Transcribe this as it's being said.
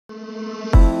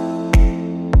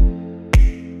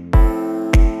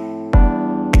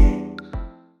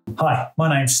Hi, my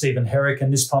name's Steven Herrick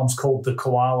and this poem's called The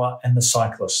Koala and the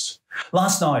Cyclist.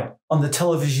 Last night on the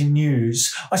television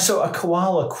news, I saw a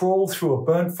koala crawl through a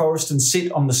burnt forest and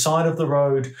sit on the side of the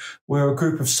road where a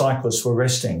group of cyclists were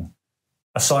resting.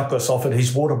 A cyclist offered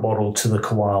his water bottle to the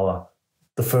koala.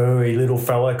 The furry little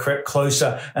fella crept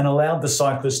closer and allowed the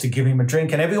cyclist to give him a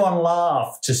drink, and everyone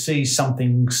laughed to see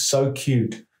something so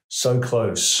cute, so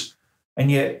close.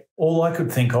 And yet all I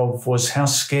could think of was how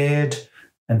scared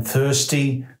and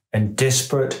thirsty and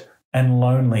desperate and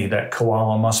lonely that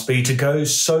koala must be to go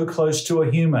so close to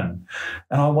a human.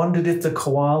 And I wondered if the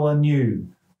koala knew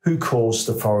who caused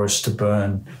the forest to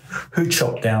burn, who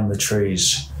chopped down the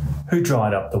trees, who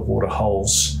dried up the water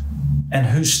holes, and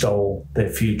who stole their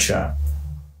future.